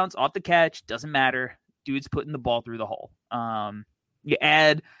 Off the bounce, off the catch, doesn't matter. Dude's putting the ball through the hole. You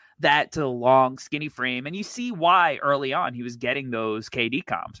add that to the long, skinny frame, and you see why early on he was getting those KD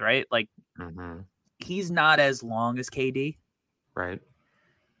comps, right? Like, he's not as long as KD. Right.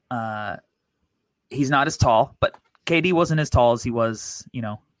 He's not as tall, but KD wasn't as tall as he was,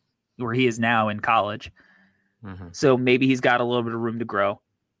 where he is now in college. So maybe he's got a little bit of room to grow.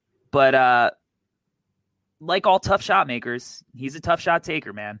 But like all tough shot makers, he's a tough shot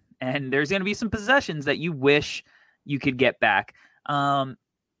taker, man. And there's going to be some possessions that you wish you could get back.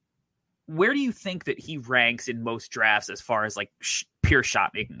 Where do you think that he ranks in most drafts as far as like pure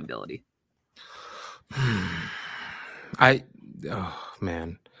shot making ability?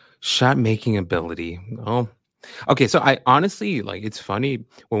 Shot making ability. Oh, okay. So I honestly, it's funny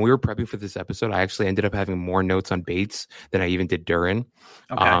when we were prepping for this episode, I actually ended up having more notes on Bates than I even did Duren.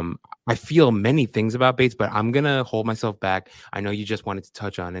 Okay. I feel many things about Bates, but I'm going to hold myself back. I know you just wanted to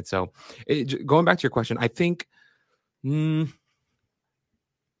touch on it. So going back to your question, I think,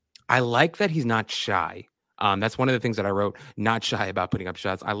 I like that he's not shy. That's one of the things that I wrote, not shy about putting up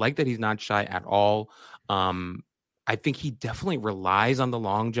shots. I like that he's not shy at all. I think he definitely relies on the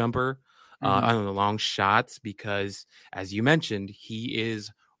long jumper, on the long shots, because as you mentioned, he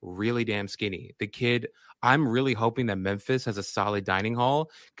is really damn skinny. The kid, I'm really hoping that Memphis has a solid dining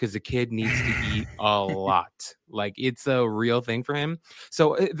hall because the kid needs to eat a lot. Like, it's a real thing for him.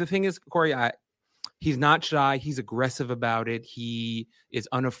 So the thing is, Corey, he's not shy. He's aggressive about it. He is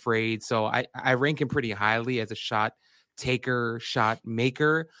unafraid. So I rank him pretty highly as a shot taker, shot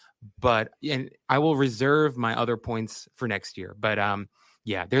maker. And I will reserve my other points for next year. But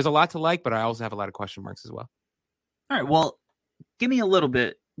yeah, there's a lot to like, but I also have a lot of question marks as well. All right. Well, give me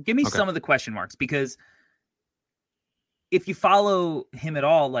some of the question marks, because if you follow him at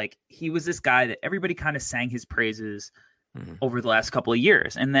all, like, he was this guy that everybody kind of sang his praises over the last couple of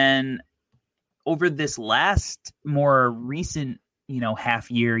years. And then over this last more recent, half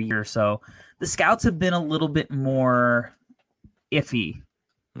year or so, the scouts have been a little bit more iffy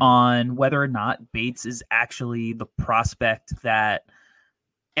on whether or not Bates is actually the prospect that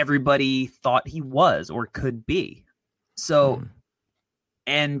everybody thought he was or could be. So,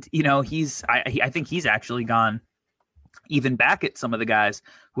 and, I think he's actually gone even back at some of the guys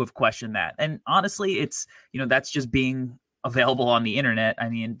who have questioned that. And honestly, it's, that's just being available on the internet. I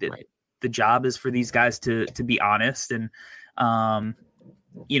mean, the job is for these guys to be honest. And,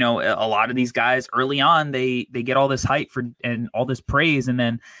 a lot of these guys early on, they get all this hype and all this praise. And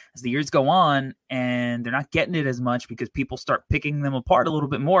then as the years go on and they're not getting it as much because people start picking them apart a little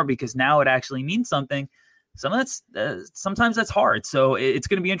bit more because now it actually means something. Sometimes that's hard. So it's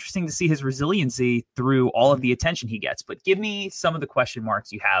going to be interesting to see his resiliency through all of the attention he gets. But give me some of the question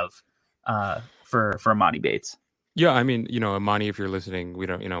marks you have for Emoni Bates. Yeah, I mean, Emoni, if you're listening, we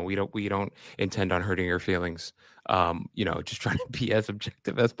don't intend on hurting your feelings. Just trying to be as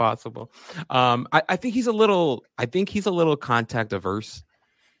objective as possible. I think he's a little contact averse.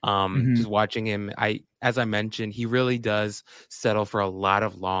 Just watching him, as I mentioned, he really does settle for a lot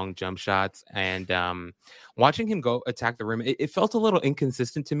of long jump shots, and watching him go attack the rim, it felt a little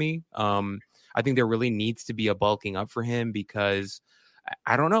inconsistent to me. I think there really needs to be a bulking up for him because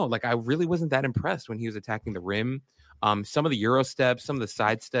I don't know, I really wasn't that impressed when he was attacking the rim. Some of the Euro steps, some of the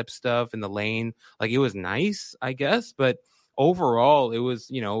side step stuff in the lane, it was nice, I guess, but overall, it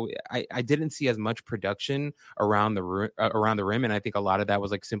was, I didn't see as much production around the rim, and I think a lot of that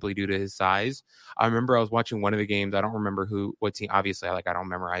was simply due to his size. I remember I was watching one of the games. I don't remember what team. Obviously, I don't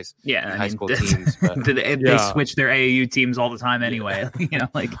memorize high school teams. But, they switch their AAU teams all the time anyway.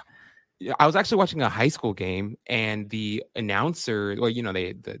 Yeah, I was actually watching a high school game, and the announcer, or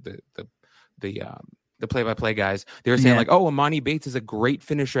the the play-by-play guys, they were saying like, oh, Emoni Bates is a great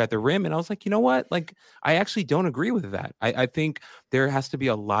finisher at the rim. And I was like, you know what? Like, I actually don't agree with that. I think there has to be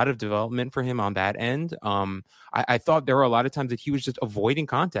a lot of development for him on that end. I thought there were a lot of times that he was just avoiding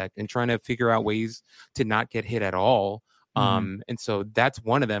contact and trying to figure out ways to not get hit at all. And so that's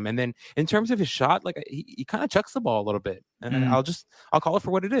one of them. And then in terms of his shot, like he kind of chucks the ball a little bit, and I'll call it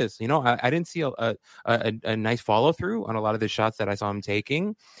for what it is. You know, I didn't see a nice follow through on a lot of the shots that I saw him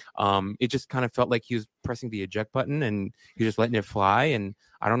taking. It just kind of felt like he was pressing the eject button and he was just letting it fly. And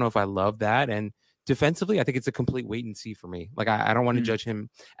I don't know if I love that. And defensively, I think it's a complete wait and see for me. Like I don't want to judge him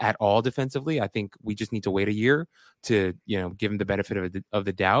at all defensively. I think we just need to wait a year to, you know, give him the benefit of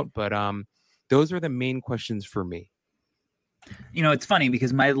the doubt. But those are the main questions for me. You know, it's funny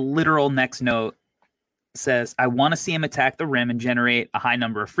because my literal next note says, I want to see him attack the rim and generate a high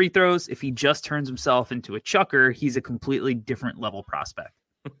number of free throws. If he just turns himself into a chucker, he's a completely different level prospect.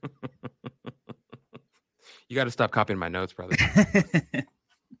 You got to stop copying my notes, brother.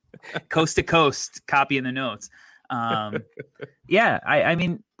 Coast to coast, copying the notes. I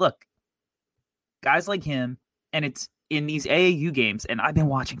mean, look, guys like him, and it's in these AAU games, and I've been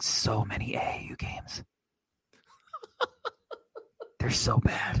watching so many AAU games. They're so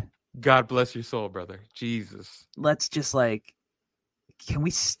bad. God bless your soul, brother. Jesus. Let's just can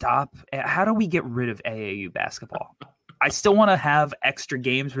we stop? How do we get rid of AAU basketball? I still want to have extra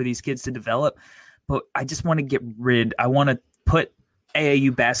games for these kids to develop, but I just want to get rid. I want to put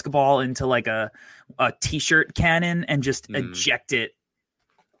AAU basketball into like a t-shirt cannon and just eject it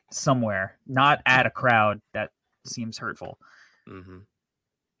somewhere, not at a crowd. That seems hurtful. Mm-hmm.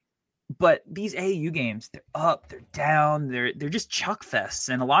 But these AAU games, they're up, they're down, they're just chuck fests.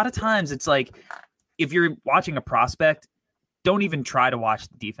 And a lot of times it's like, if you're watching a prospect, don't even try to watch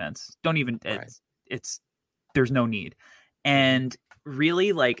the defense. Don't even, it's there's no need. And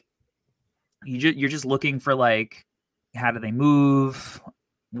really, like, you're just looking for, like, how do they move?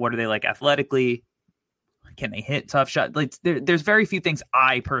 What are they like athletically? Can they hit tough shots? Like, there's very few things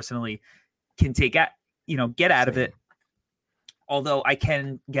I personally can get out of it. Although I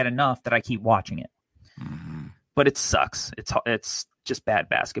can get enough that I keep watching it, but it sucks. It's just bad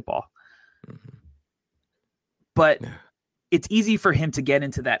basketball. Mm-hmm. But it's easy for him to get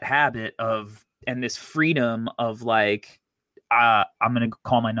into that habit of, and this freedom of like, I'm going to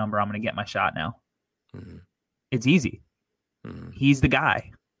call my number. I'm going to get my shot now. Mm-hmm. It's easy. Mm-hmm. He's the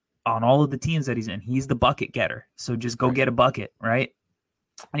guy on all of the teams that he's in. He's the bucket getter. So just go get a bucket. Right.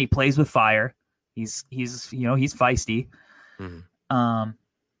 And he plays with fire. He's feisty. Mm-hmm.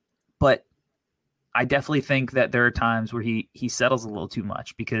 But I definitely think that there are times where he settles a little too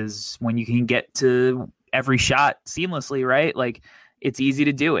much, because when you can get to every shot seamlessly, right? Like, it's easy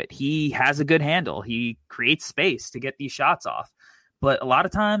to do it. He has a good handle. He creates space to get these shots off. But a lot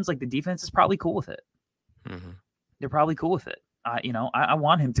of times, like, the defense is probably cool with it. Mm-hmm. They're probably cool with it. I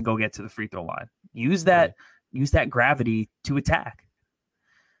want him to go get to the free throw line. Use that gravity to attack.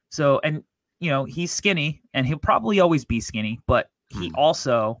 So, and he's skinny, and he'll probably always be skinny, but he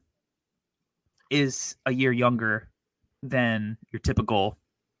also is a year younger than your typical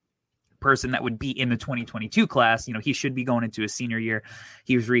person that would be in the 2022 class. He should be going into his senior year.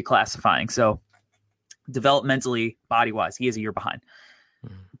 He was reclassifying. So developmentally, body-wise, he is a year behind.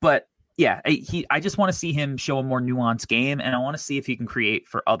 But yeah, I just want to see him show a more nuanced game, and I want to see if he can create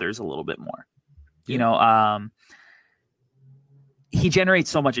for others a little bit more. Yeah. He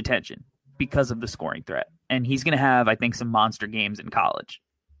generates so much attention because of the scoring threat. And he's going to have, I think, some monster games in college.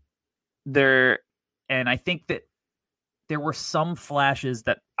 And I think that there were some flashes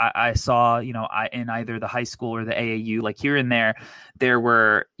that I saw, in either the high school or the AAU, like here and there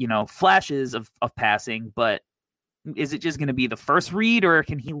were, flashes of passing, but is it just going to be the first read, or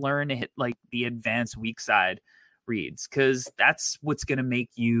can he learn to hit like the advanced weak side reads? Because that's what's going to make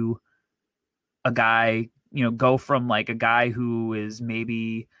you a guy, go from like a guy who is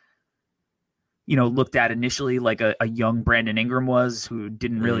maybe, looked at initially like a young Brandon Ingram was, who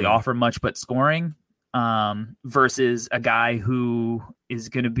didn't really offer much but scoring, versus a guy who is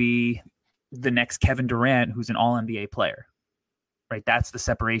going to be the next Kevin Durant, who's an all-NBA player, right? That's the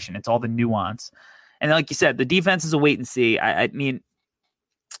separation. It's all the nuance. And like you said, the defense is a wait and see. I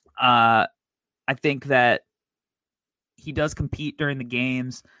think that he does compete during the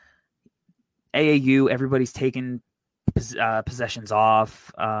games. AAU, everybody's taking possessions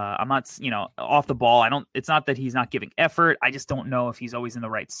off. I'm not, off the ball. It's not that he's not giving effort. I just don't know if he's always in the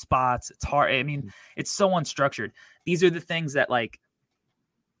right spots. It's hard. I mean, it's so unstructured. These are the things that, like,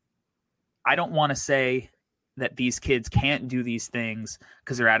 I don't want to say that these kids can't do these things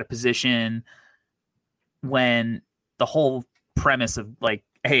because they're out of position, when the whole premise of like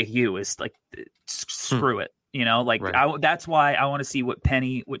AAU is like screw it. Like Right. that's why I want to see what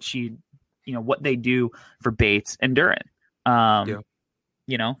Penny, what they do for Bates and Duren.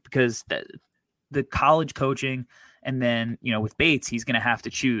 Because the college coaching, and then, with Bates, he's going to have to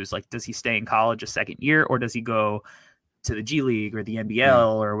choose, like, does he stay in college a second year, or does he go to the G League or the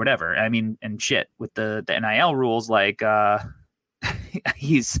NBL or whatever? I mean, and shit, with the NIL rules, like,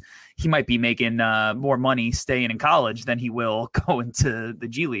 he might be making more money staying in college than he will go into the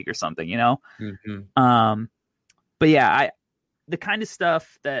G League or something, Mm-hmm. But yeah, the kind of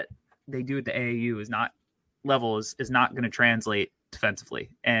stuff that they do at the AAU is not going to translate defensively.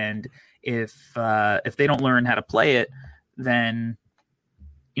 And if they don't learn how to play it, then,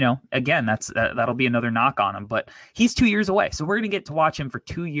 again, that'll be another knock on him. But he's 2 years away, so we're going to get to watch him for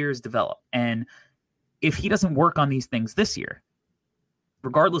 2 years develop. And if he doesn't work on these things this year,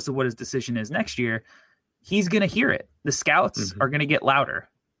 regardless of what his decision is next year, he's going to hear it. The scouts are going to get louder,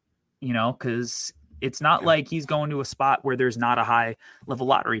 because it's not like he's going to a spot where there's not a high level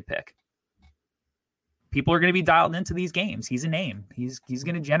lottery pick. People are going to be dialed into these games. He's a name. He's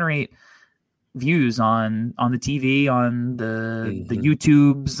going to generate views on the TV, on the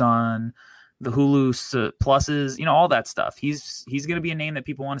YouTubes, on the Hulu pluses, all that stuff. He's going to be a name that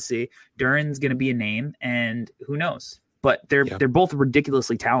people want to see. Duren's going to be a name, and who knows? But they're both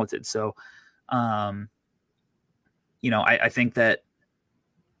ridiculously talented. So, I think that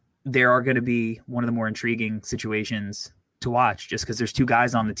there are going to be one of the more intriguing situations to watch, just because there's two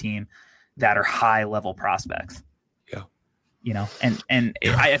guys on the team that are high level prospects. Yeah.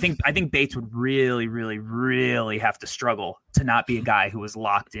 I think Bates would really, really, really have to struggle to not be a guy who was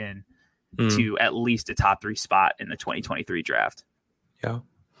locked in to at least a top 3 spot in the 2023 draft.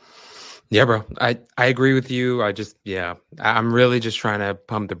 Yeah, bro. I agree with you. I'm really just trying to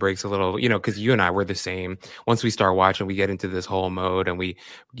pump the brakes a little, because you and I were the same. Once we start watching, we get into this whole mode, and we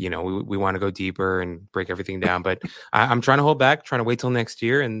want to go deeper and break everything down. But I'm trying to hold back, trying to wait till next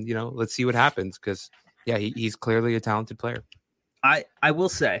year, and let's see what happens. Because he's clearly a talented player. I will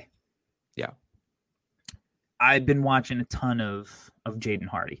say, I've been watching a ton of Jaden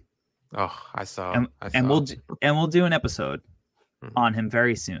Hardy. Oh, I saw. And we'll do an episode on him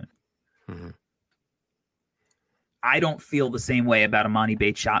very soon. Mm-hmm. I don't feel the same way about Emoni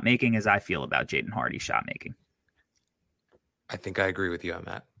Bates shot making as I feel about Jaden Hardy shot making. I think I agree with you on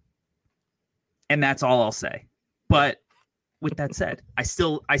that. And that's all I'll say. But with that said, I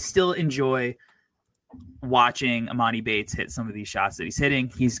still enjoy watching Emoni Bates hit some of these shots that he's hitting.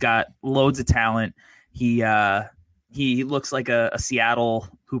 He's got loads of talent. He looks like a Seattle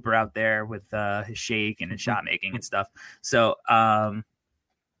hooper out there with his shake and his shot making and stuff. So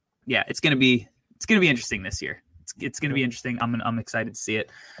it's gonna be interesting this year. It's gonna be interesting. I'm excited to see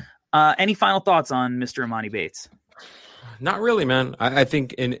it. Any final thoughts on Mr. Emoni Bates? Not really, man. I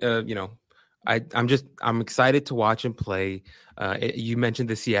think I'm excited to watch him play. You mentioned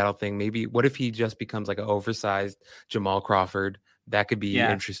the Seattle thing. Maybe what if he just becomes like an oversized Jamal Crawford? That could be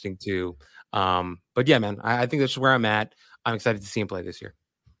interesting too. But yeah, man, I think that's where I'm at. I'm excited to see him play this year.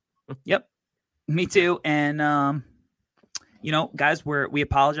 Yep, me too. And guys, we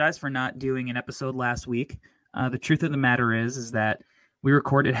apologize for not doing an episode last week. The truth of the matter is that we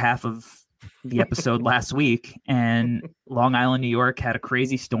recorded half of the episode last week, and Long Island, New York had a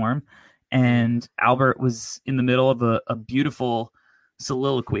crazy storm, and Albert was in the middle of a beautiful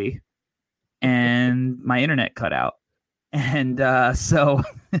soliloquy, and my internet cut out. And so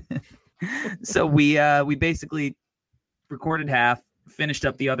we basically recorded half, finished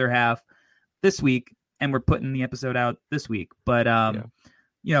up the other half this week, and we're putting the episode out this week. But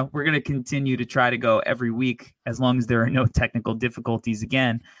we're going to continue to try to go every week as long as there are no technical difficulties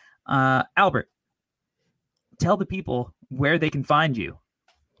again. Albert, tell the people where they can find you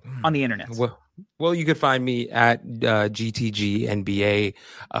on the internet. Well, you can find me at GTGNBA,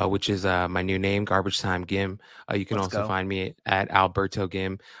 which is my new name, Garbage Time Gim. You can also find me at Alberto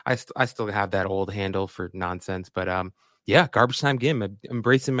Gim. I still have that old handle for nonsense, but Garbage Time Gim. I'm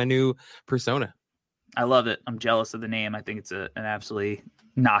embracing my new persona. I love it. I'm jealous of the name. I think it's an absolutely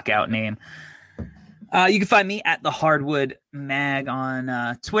knockout name. You can find me at the Hardwood Mag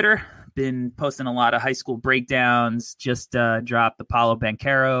on Twitter. Been posting a lot of high school breakdowns. Just dropped the Paulo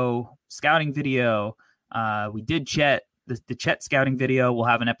Banchero scouting video. We did Chet, the Chet scouting video. We'll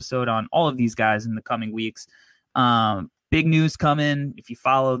have an episode on all of these guys in the coming weeks. Big news coming. If you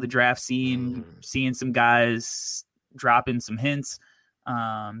follow the draft scene, seeing some guys dropping some hints.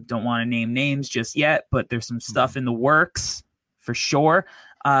 Don't want to name names just yet, but there's some stuff in the works for sure.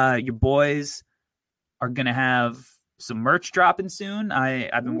 Your boys are going to have some merch dropping soon.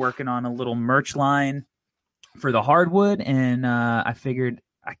 I've been working on a little merch line for the Hardwood, and I figured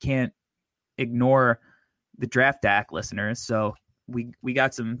I can't ignore the Draft Dak listeners. So we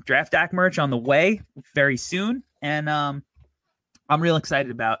got some Draft Dak merch on the way very soon, and I'm real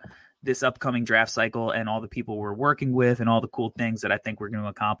excited about this upcoming draft cycle and all the people we're working with and all the cool things that I think we're going to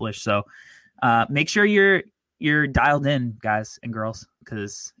accomplish. So make sure you're dialed in, guys and girls,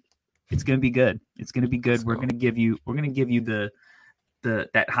 because it's going to be good. It's going to be good. We're going to give you the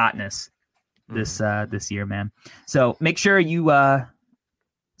that hotness this year, man. So make sure you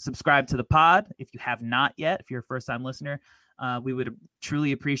subscribe to the pod if you have not yet. If you're a first time listener, we would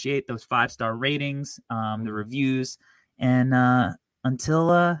truly appreciate those 5-star ratings, the reviews, and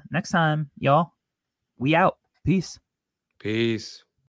until next time, y'all, we out. Peace.